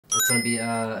gonna be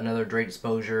another Drake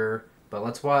exposure, but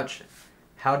let's watch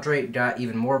how Drake got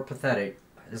even more pathetic.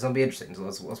 It's gonna be interesting, so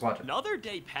let's watch it. Another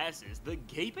day passes, the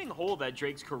gaping hole that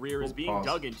Drake's career is being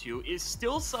dug into is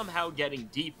still somehow getting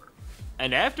deeper.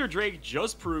 And after Drake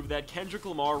just proved that Kendrick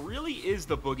Lamar really is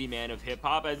the boogeyman of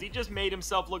hip-hop, as he just made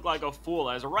himself look like a fool,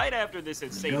 as right after this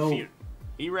insane feud,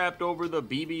 he rapped over the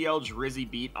BBL Drizzy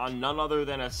beat on none other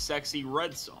than a Sexxy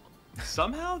Redd song.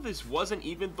 Somehow, this wasn't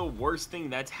even the worst thing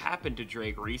that's happened to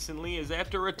Drake recently, as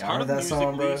after a ton of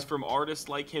music leaks from artists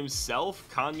like himself,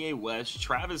 Kanye West,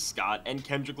 Travis Scott, and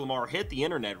Kendrick Lamar hit the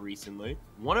internet recently,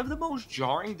 one of the most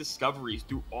jarring discoveries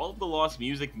through all of the lost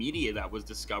music media that was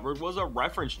discovered was a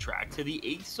reference track to the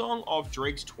 8th song off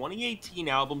Drake's 2018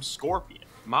 album Scorpion,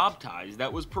 Mob Ties,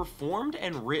 that was performed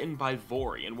and written by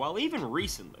Vori, and while even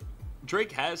recently,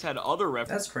 Drake has had other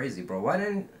references. That's crazy, bro.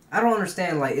 I don't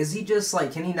understand, like, is he just,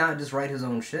 like, can he not just write his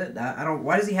own shit?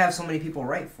 Why does he have so many people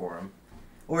write for him?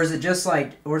 Or is it just,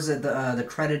 like, or is it the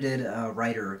credited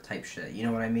writer type shit? You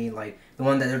know what I mean? Like, the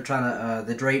one that they're trying to,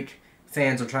 the Drake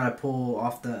fans are trying to pull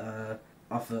off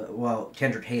well,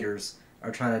 Kendrick haters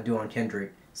are trying to do on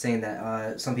Kendrick, saying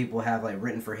that some people have, like,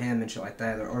 written for him and shit like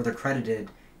that, or they're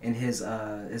credited in his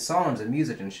songs and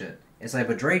music and shit. It's like,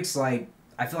 but Drake's, like,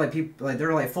 I feel like people, like,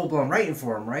 they're, like, full-blown writing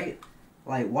for him, right?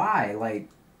 Like, why? Like,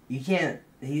 you can't,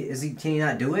 can he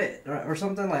not do it or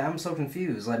something? Like, I'm so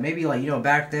confused. Like, maybe, like, you know,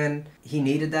 back then he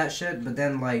needed that shit, but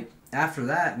then, like, after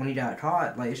that, when he got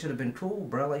caught, like, it should have been cool,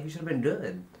 bro. Like, he should have been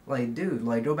good. Like, dude,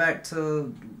 like, go back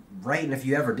to writing if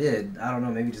you ever did. I don't know,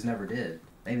 maybe he just never did.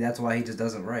 Maybe that's why he just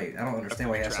doesn't write. I don't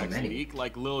understand why he has so many. Unique,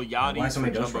 like Lil Yachty's so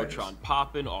Jumbotron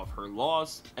Poppin' off Her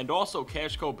Loss, and also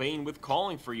Cash Cobain with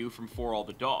Calling For You from For All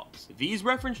The Dogs. These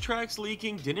reference tracks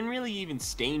leaking didn't really even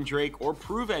stain Drake or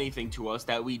prove anything to us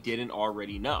that we didn't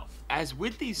already know. As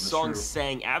with these songs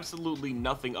saying absolutely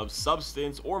nothing of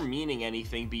substance or meaning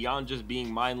anything beyond just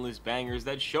being mindless bangers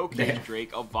that showcase Drake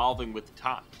evolving with the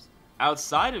times.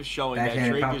 Outside of showing that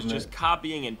Drake is just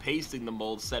copying and pasting the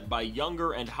mold set by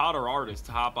younger and hotter artists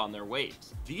to hop on their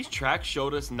waves. These tracks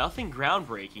showed us nothing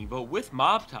groundbreaking, but with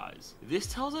Mob Ties, this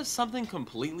tells us something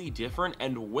completely different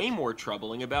and way more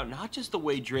troubling about not just the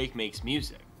way Drake makes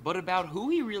music, but about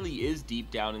who he really is deep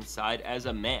down inside as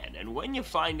a man, and when you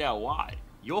find out why,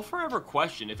 you'll forever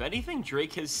question if anything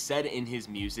Drake has said in his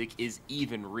music is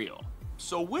even real.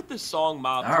 So with the song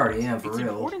Mob Ties, it's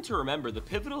important to remember the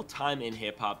pivotal time in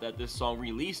hip-hop that this song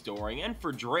released during, and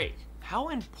for Drake, how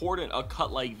important a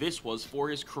cut like this was for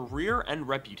his career and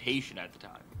reputation at the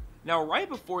time. Now, right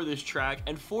before this track,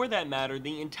 and for that matter,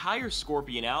 the entire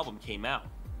Scorpion album came out,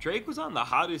 Drake was on the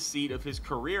hottest seat of his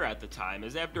career at the time,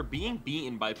 as after being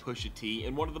beaten by Pusha T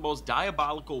in one of the most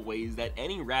diabolical ways that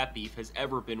any rap beef has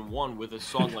ever been won with a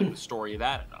song like The Story of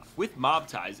Adidon. With Mob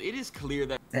Ties, it is clear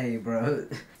that hey, bro,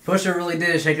 Pusha really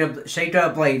did shake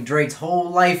up like Drake's whole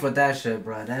life with that shit,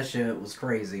 bro. That shit was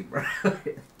crazy, bro.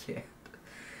 Yeah.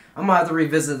 I'm gonna have to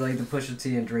revisit like the Pusha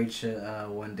T and Drake shit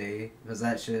one day, because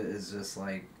that shit is just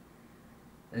like,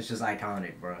 it's just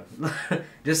iconic, bro.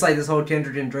 Just like this whole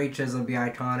Kendrick and Drake shit is gonna be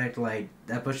iconic. Like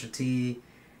that Pusha T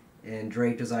and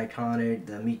Drake is iconic.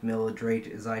 The Meek Mill Drake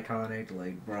is iconic.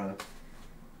 Like, bro,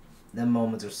 them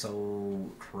moments are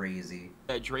so crazy.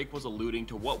 That Drake was alluding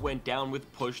to what went down with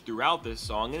Push throughout this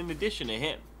song, and in addition to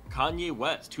him, Kanye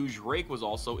West, who Drake was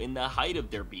also in the height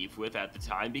of their beef with at the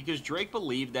time, because Drake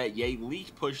believed that Ye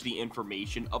leaked Push the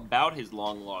information about his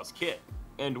long-lost kid.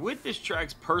 And with this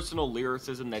track's personal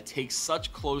lyricism that takes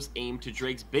such close aim to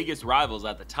Drake's biggest rivals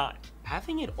at the time,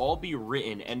 having it all be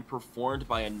written and performed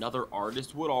by another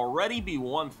artist would already be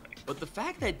one thing. But the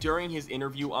fact that during his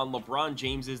interview on LeBron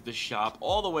James's The Shop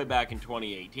all the way back in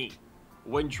 2018,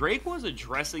 when Drake was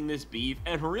addressing this beef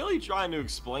and really trying to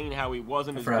explain how he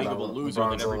wasn't as big of a loser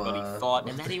that everybody thought,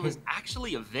 and that he was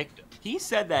actually a victim, he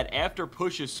said that after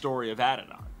Push's Story of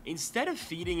Adidon, instead of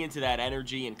feeding into that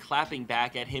energy and clapping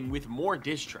back at him with more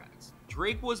diss tracks,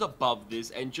 Drake was above this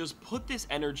and just put this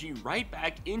energy right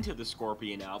back into the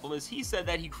Scorpion album, as he said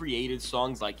that he created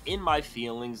songs like In My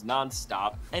Feelings,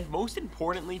 Non-Stop, and most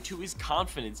importantly to his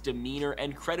confidence, demeanor,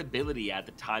 and credibility at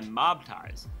the time, Mob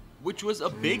Ties, which was a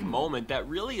big moment that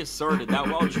really asserted that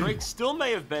while Drake still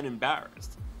may have been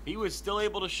embarrassed, he was still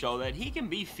able to show that he can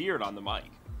be feared on the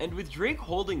mic. And with Drake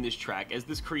holding this track as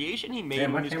this creation he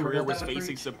made when his career was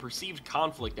facing some perceived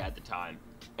conflict at the time,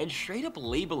 and straight up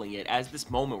labeling it as this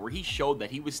moment where he showed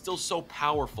that he was still so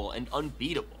powerful and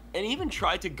unbeatable, and even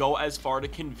tried to go as far to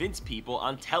convince people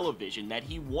on television that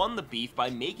he won the beef by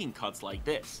making cuts like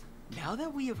this. Now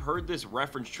that we have heard this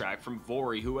reference track from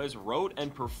Vori, who has wrote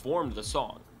and performed the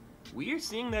song, We are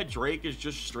seeing that Drake is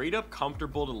just straight up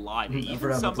comfortable to lie to I even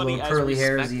forgot about the somebody little as curly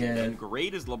hairs respected he had. and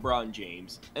great as LeBron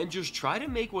James, and just try to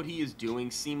make what he is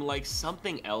doing seem like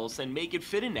something else and make it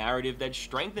fit a narrative that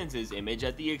strengthens his image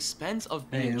at the expense of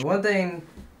being. Hey, the one thing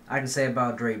I can say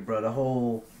about Drake, bro, the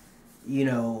whole, you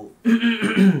know,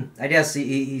 I guess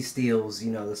he steals,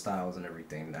 you know, the styles and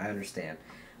everything. I understand.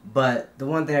 But the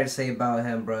one thing I'd say about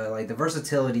him, bro, like, the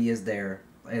versatility is there.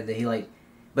 And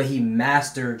but he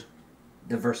mastered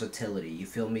the versatility, you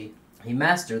feel me? He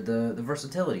mastered the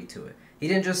versatility to it. He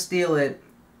didn't just steal it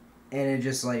and it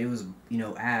just, like, it was, you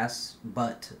know, ass,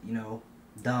 but, you know,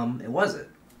 dumb. It wasn't.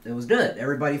 It was good.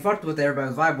 Everybody fucked with it. Everybody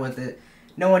was vibing with it.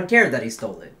 No one cared that he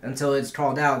stole it until it's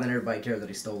called out, and then everybody cared that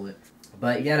he stole it.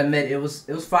 But you gotta admit, it was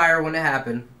fire when it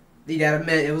happened. You gotta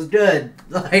admit, it was good.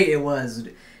 Like, it was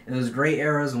great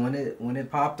eras when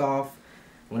it popped off.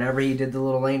 Whenever he did the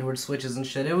little language switches and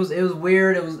shit, it was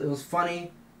weird. It was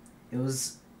funny. It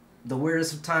was the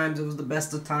weirdest of times. It was the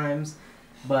best of times.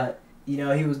 But you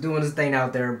know, he was doing his thing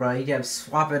out there, bro. He kept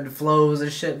swapping flows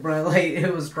and shit, bro. Like,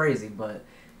 it was crazy, but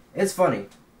it's funny.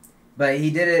 But he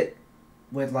did it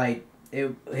with, like,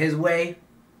 his way.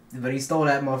 But he stole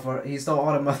that motherfucker. He stole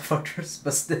all the motherfuckers.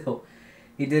 But still,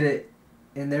 he did it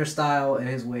in their style and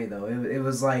his way, though. It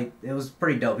was like, it was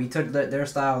pretty dope. He took their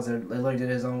styles and literally did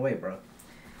it his own way, bro.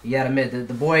 You gotta admit that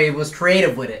the boy was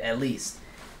creative with it, at least.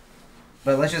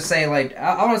 But let's just say, like,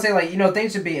 I want to say, like, you know,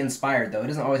 things should be inspired, though. It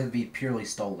doesn't always have to be purely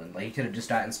stolen. Like, he could have just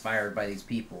got inspired by these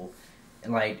people.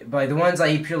 And, like, but the ones that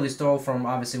he purely stole from,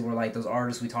 obviously, were, like, those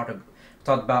artists we talked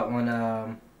about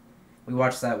when we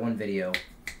watched that one video.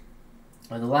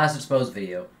 The last exposed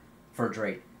video for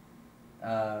Drake.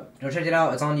 Go check it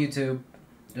out. It's on YouTube.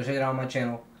 Go check it out on my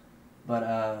channel. But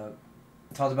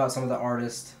it talks about some of the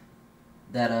artists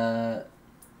that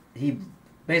he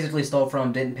basically stole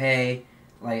from, didn't pay.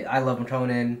 Like, I Love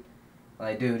Conan.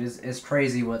 Like, dude, it's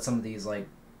crazy what some of these, like,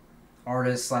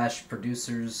 artists /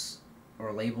 producers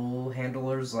or label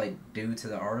handlers, like, do to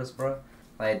the artists, bro.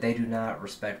 Like, they do not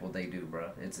respect what they do,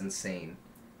 bro. It's insane.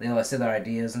 They, like, say their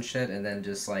ideas and shit and then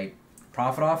just, like,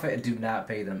 profit off it and do not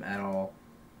pay them at all.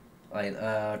 Like,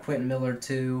 Quentin Miller,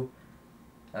 too.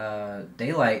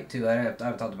 Daylight, too. I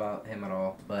haven't talked about him at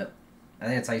all, but I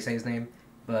think that's how you say his name.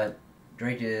 But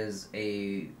Drake is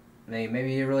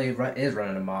maybe he really is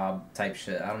running a mob type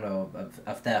shit. I don't know,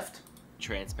 of theft.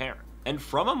 Transparent. And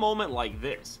from a moment like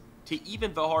this, to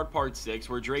even the Hard Part 6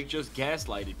 where Drake just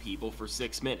gaslighted people for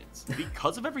 6 minutes.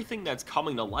 Because of everything that's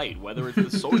coming to light, whether it's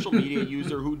the social media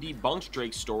user who debunked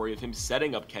Drake's story of him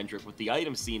setting up Kendrick with the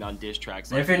item seen on diss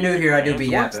tracks. If you're new here, I do be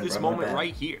yapping, this moment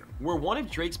right here, where one of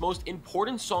Drake's most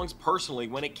important songs personally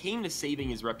when it came to saving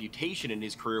his reputation in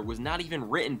his career was not even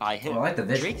written by him. Well, I like the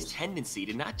visuals. Drake's tendency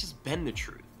to not just bend the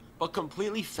truth, but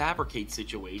completely fabricate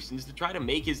situations to try to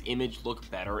make his image look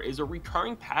better is a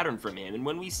recurring pattern from him, and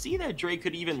when we see that Drake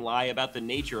could even lie about the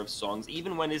nature of songs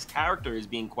even when his character is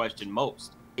being questioned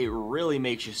most, it really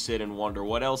makes you sit and wonder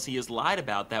what else he has lied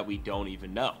about that we don't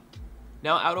even know.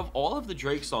 Now, out of all of the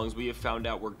Drake songs we have found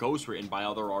out were ghostwritten by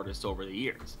other artists over the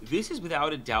years, this is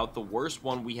without a doubt the worst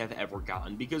one we have ever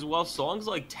gotten, because while songs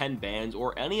like 10 Bands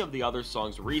or any of the other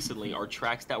songs recently are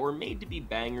tracks that were made to be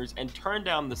bangers and turned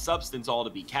down the substance all to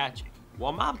be catchy,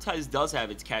 while Mob Ties does have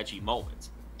its catchy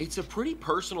moments, it's a pretty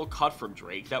personal cut from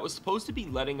Drake that was supposed to be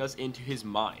letting us into his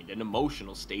mind and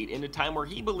emotional state in a time where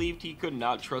he believed he could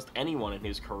not trust anyone in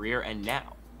his career, and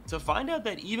now, to find out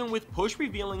that even with Push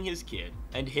revealing his kid,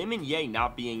 and him and Ye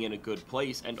not being in a good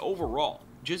place, and overall,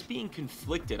 just being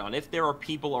conflicted on if there are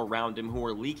people around him who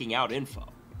are leaking out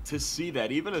info, to see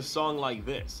that even a song like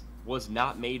this was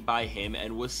not made by him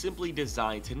and was simply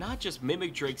designed to not just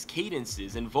mimic Drake's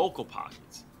cadences and vocal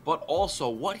pockets, but also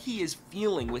what he is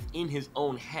feeling within his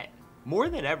own head, more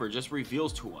than ever just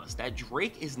reveals to us that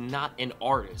Drake is not an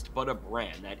artist, but a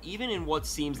brand that even in what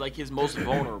seems like his most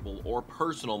vulnerable or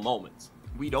personal moments,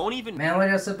 we don't even... Man, like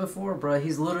I said before, bro,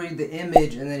 he's literally the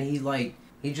image, and then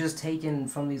he's just taken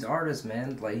from these artists,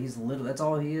 man. Like, he's literally, that's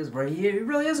all he is, bro. He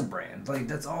really is a brand. Like,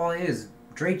 that's all he is.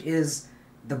 Drake is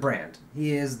the brand.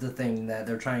 He is the thing that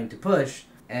they're trying to push,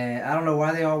 and I don't know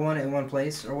why they all want it in one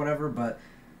place or whatever, but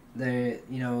they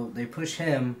push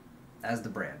him as the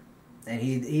brand. And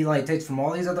he like, takes from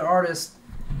all these other artists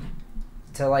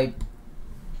to, like,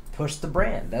 push the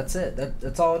brand. That's it.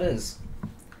 That's all it is.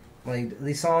 Like,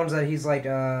 these songs that he's, like,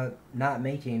 not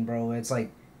making, bro, it's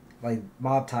like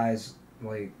Mob Ties,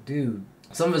 like, dude,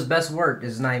 some of his best work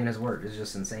is not even his work. It's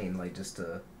just insane, like, just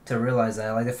to realize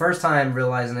that. Like, the first time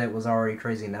realizing it was already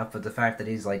crazy enough, but the fact that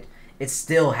he's, like, it's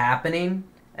still happening,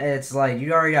 it's like,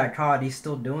 you already got caught, he's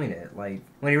still doing it, like,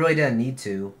 when he really doesn't need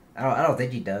to. I don't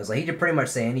think he does. Like, he could pretty much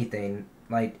say anything,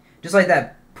 like, just like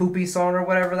that poopy song or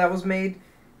whatever that was made,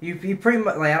 you pretty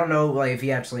much, like, I don't know, like, if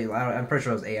he actually, I'm pretty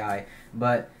sure it was AI,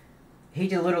 but he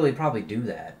could literally probably do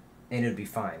that, and it'd be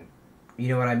fine. You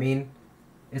know what I mean?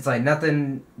 It's like,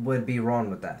 nothing would be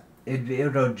wrong with that. It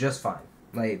would go just fine.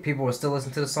 Like, people would still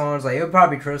listen to the songs. Like, it would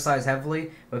probably be criticized heavily,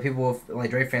 but people,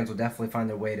 like, Drake fans would definitely find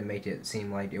their way to make it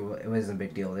seem like it wasn't a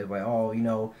big deal. They'd be like, oh, you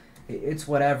know, it's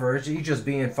whatever. He's just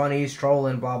being funny. He's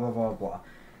trolling, blah, blah, blah, blah.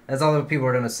 That's all the people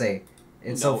are going to say.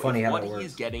 It's so funny how it works. What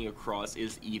he's getting across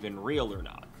is even real or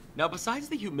not. Now, besides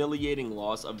the humiliating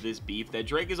loss of this beef that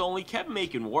Drake has only kept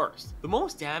making worse, the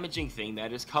most damaging thing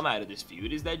that has come out of this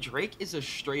feud is that Drake is a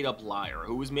straight-up liar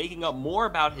who is making up more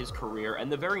about his career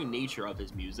and the very nature of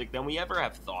his music than we ever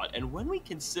have thought. And when we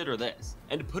consider this,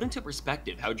 and to put into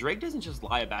perspective how Drake doesn't just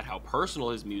lie about how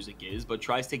personal his music is, but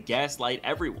tries to gaslight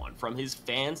everyone, from his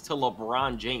fans to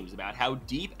LeBron James, about how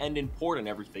deep and important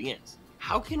everything is,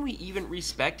 how can we even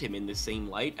respect him in the same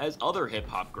light as other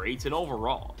hip-hop greats and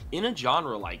overall? In a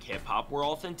genre like hip-hop, where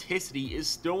authenticity is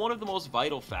still one of the most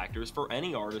vital factors for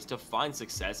any artist to find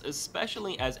success,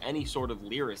 especially as any sort of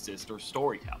lyricist or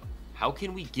storyteller, how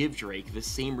can we give Drake the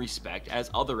same respect as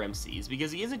other MCs,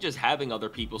 because he isn't just having other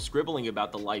people scribbling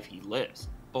about the life he lives?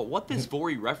 But what this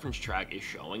Vori reference track is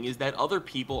showing is that other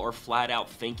people are flat out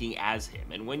thinking as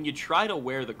him, and when you try to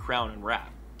wear the crown and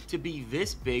rap, to be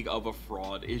this big of a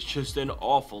fraud is just an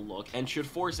awful look and should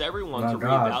force everyone to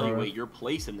reevaluate your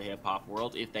place in the hip-hop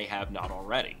world if they have not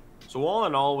already. So all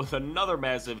in all, with another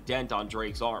massive dent on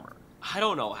Drake's armor, I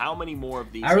don't know how many more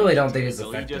of these I really don't think it's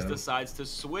effective. He just decides to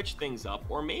switch things up,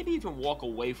 or maybe even walk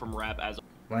away from rap as a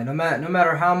like, no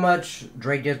matter how much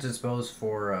Drake gets exposed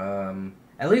for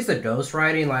at least the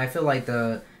ghostwriting, like, I feel like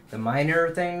the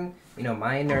minor thing, you know,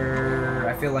 minor,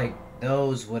 I feel like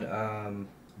those would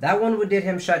that one would get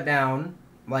him shut down,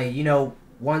 like, you know,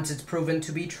 once it's proven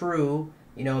to be true,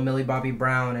 you know, Millie Bobby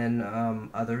Brown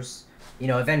and others, you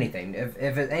know, if anything, if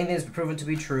anything is proven to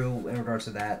be true in regards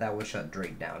to that, that would shut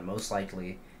Drake down, most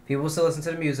likely. People will still listen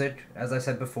to the music, as I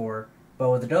said before, but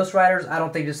with the ghostwriters, I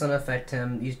don't think it's going to affect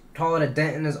him. You call it a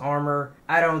dent in his armor,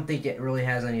 I don't think it really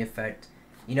has any effect.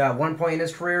 You know, at one point in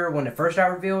his career, when it first got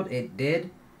revealed, it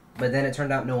did, but then it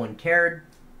turned out no one cared,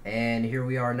 and here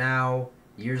we are now.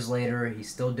 Years later, he's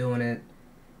still doing it.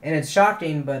 And it's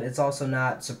shocking, but it's also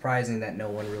not surprising that no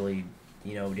one really,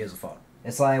 you know, gives a fuck.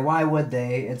 It's like, why would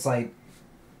they? It's like,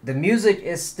 the music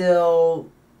is still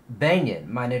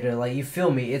banging, my nigga. Like, you feel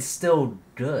me? It's still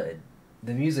good.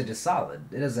 The music is solid.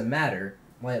 It doesn't matter.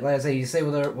 Like I say, you say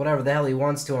whatever the hell he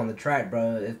wants to on the track,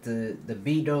 bro. If the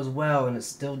beat goes well and it's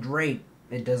still Drake,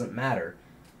 it doesn't matter.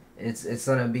 It's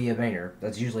gonna be a banger.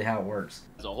 That's usually how it works.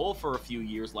 As a whole for a few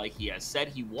years, like he has said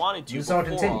he wanted to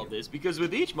before all this, because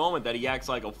with each moment that he acts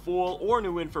like a fool or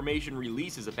new information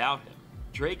releases about him,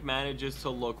 Drake manages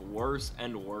to look worse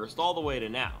and worse all the way to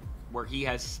now, where he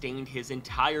has stained his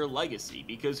entire legacy,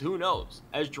 because who knows,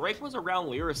 as Drake was around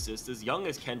lyricists as young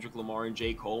as Kendrick Lamar and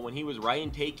J. Cole when he was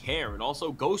writing Take Care, and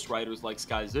also ghostwriters like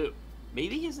Skyzoo.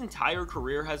 Maybe his entire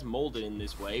career has molded in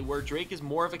this way, where Drake is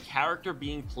more of a character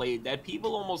being played that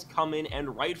people almost come in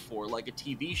and write for like a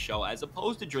TV show, as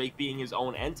opposed to Drake being his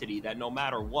own entity that no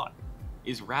matter what,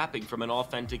 is rapping from an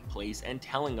authentic place and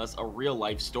telling us a real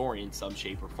life story in some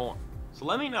shape or form. So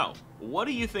let me know, what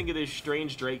do you think of this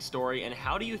strange Drake story, and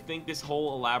how do you think this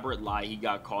whole elaborate lie he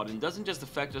got caught in doesn't just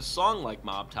affect a song like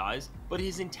Mob Ties, but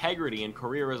his integrity and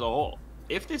career as a whole?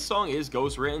 If this song is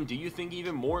ghost-written, do you think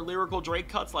even more lyrical Drake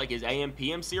cuts like his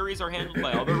AM/PM series are handled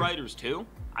by other writers too?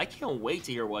 I can't wait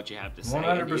to hear what you have to say.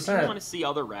 100%. And if you want to see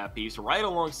other rap beefs right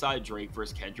alongside Drake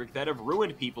vs. Kendrick that have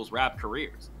ruined people's rap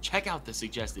careers, check out the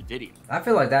suggested video. I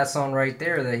feel like that song right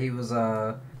there that he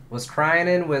was crying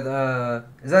in with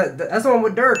that's the one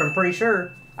with Dirk, I'm pretty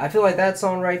sure. I feel like that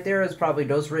song right there is probably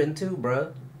ghost-written too,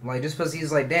 bruh. Like, just because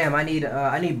he's like, damn, I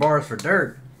need bars for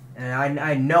Dirk. And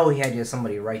I know he had to get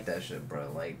somebody to write that shit,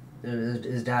 bro. Like,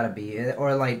 it's gotta be.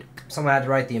 Or, like, someone had to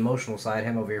write the emotional side,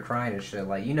 him over here crying and shit.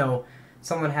 Like, you know,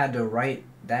 someone had to write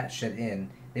that shit in.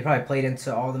 They probably played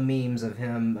into all the memes of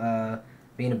him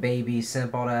being a baby,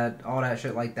 simp, all that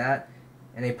shit like that.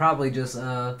 And they probably just,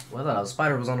 well, I thought a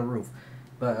spider was on the roof.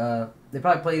 But they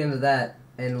probably played into that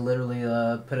and literally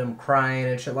put him crying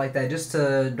and shit like that just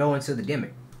to go into the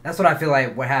gimmick. That's what I feel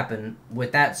like what happened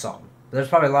with that song. There's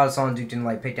probably a lot of songs you can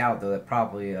like pick out though that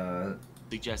probably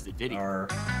Suggested video. are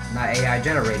not AI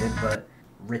generated but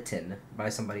written by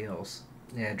somebody else.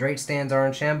 Yeah, Drake stands are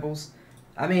in shambles.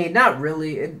 I mean, not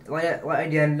really.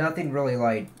 Again, nothing really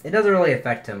like it doesn't really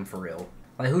affect him for real.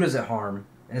 Like, who does it harm?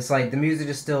 And it's like the music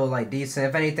is still like decent.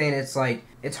 If anything, it's like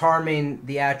it's harming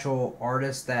the actual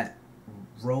artist that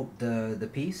wrote the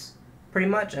piece, pretty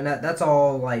much. And that's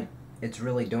all like it's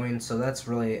really doing. So that's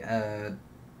really a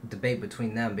debate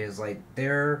between them because like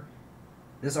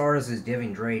this artist is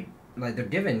giving Drake like they're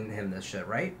giving him this shit,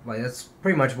 right? Like that's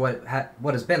pretty much what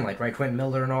it's been like, right? Quentin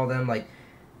Miller and all them like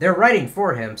they're writing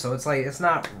for him, so it's like it's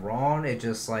not wrong. It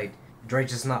just like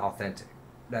Drake's just not authentic.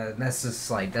 That's just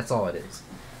like that's all it is.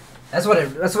 That's what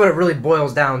it really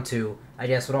boils down to. I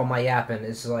guess with all my yapping,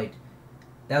 it's like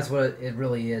that's what it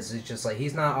really is. It's just like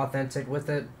he's not authentic with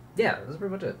it. Yeah, that's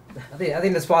pretty much it. I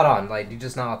think that's spot on. Like he's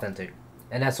just not authentic,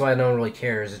 and that's why no one really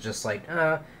cares. It's just like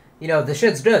the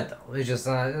shit's good though. It's just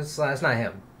it's not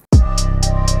him.